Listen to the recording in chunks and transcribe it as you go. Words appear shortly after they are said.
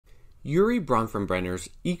Urie Bronfenbrenner's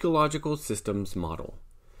Ecological Systems Model.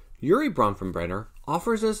 Urie Bronfenbrenner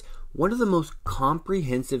offers us one of the most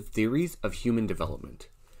comprehensive theories of human development.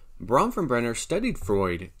 Bronfenbrenner studied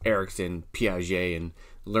Freud, Erikson, Piaget, and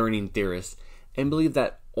learning theorists, and believed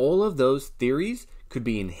that all of those theories could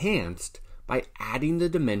be enhanced by adding the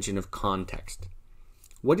dimension of context.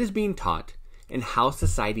 What is being taught and how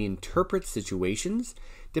society interprets situations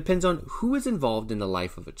depends on who is involved in the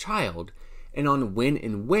life of a child and on when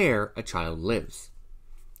and where a child lives.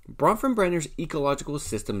 Bronfenbrenner's ecological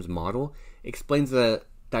systems model explains the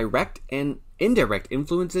direct and indirect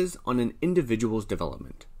influences on an individual's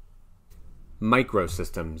development.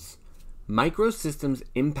 Microsystems. Microsystems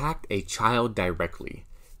impact a child directly.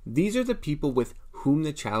 These are the people with whom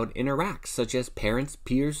the child interacts, such as parents,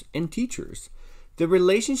 peers, and teachers. The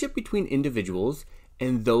relationship between individuals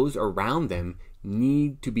and those around them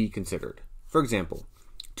need to be considered. For example,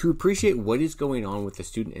 to appreciate what is going on with the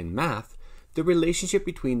student in math, the relationship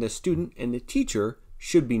between the student and the teacher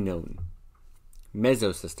should be known.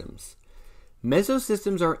 Mesosystems.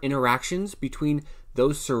 Mesosystems are interactions between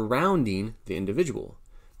those surrounding the individual.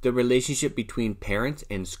 The relationship between parents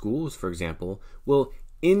and schools, for example, will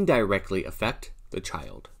indirectly affect the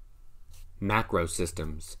child.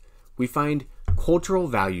 Macrosystems. We find cultural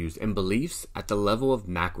values and beliefs at the level of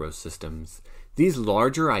macrosystems. These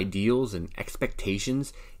larger ideals and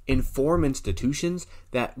expectations inform institutions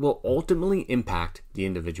that will ultimately impact the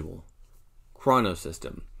individual.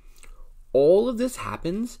 Chronosystem. All of this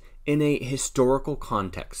happens in a historical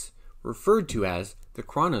context, referred to as the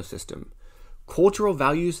chronosystem. Cultural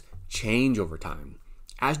values change over time,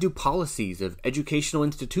 as do policies of educational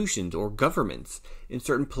institutions or governments in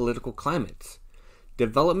certain political climates.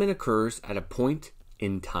 Development occurs at a point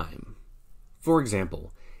in time. For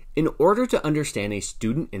example, in order to understand a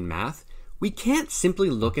student in math, we can't simply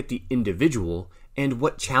look at the individual and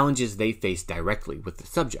what challenges they face directly with the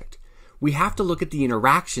subject. We have to look at the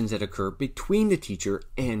interactions that occur between the teacher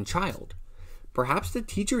and child. Perhaps the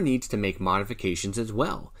teacher needs to make modifications as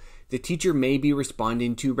well. The teacher may be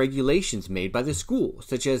responding to regulations made by the school,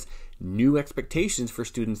 such as new expectations for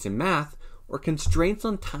students in math or constraints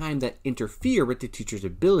on time that interfere with the teacher's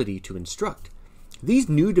ability to instruct. These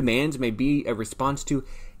new demands may be a response to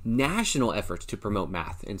national efforts to promote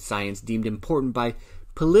math and science deemed important by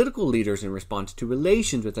political leaders in response to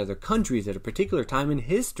relations with other countries at a particular time in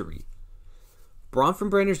history.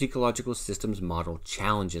 Bronfenbrenner's ecological systems model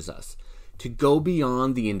challenges us to go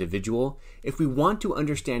beyond the individual if we want to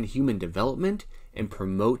understand human development and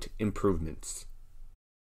promote improvements.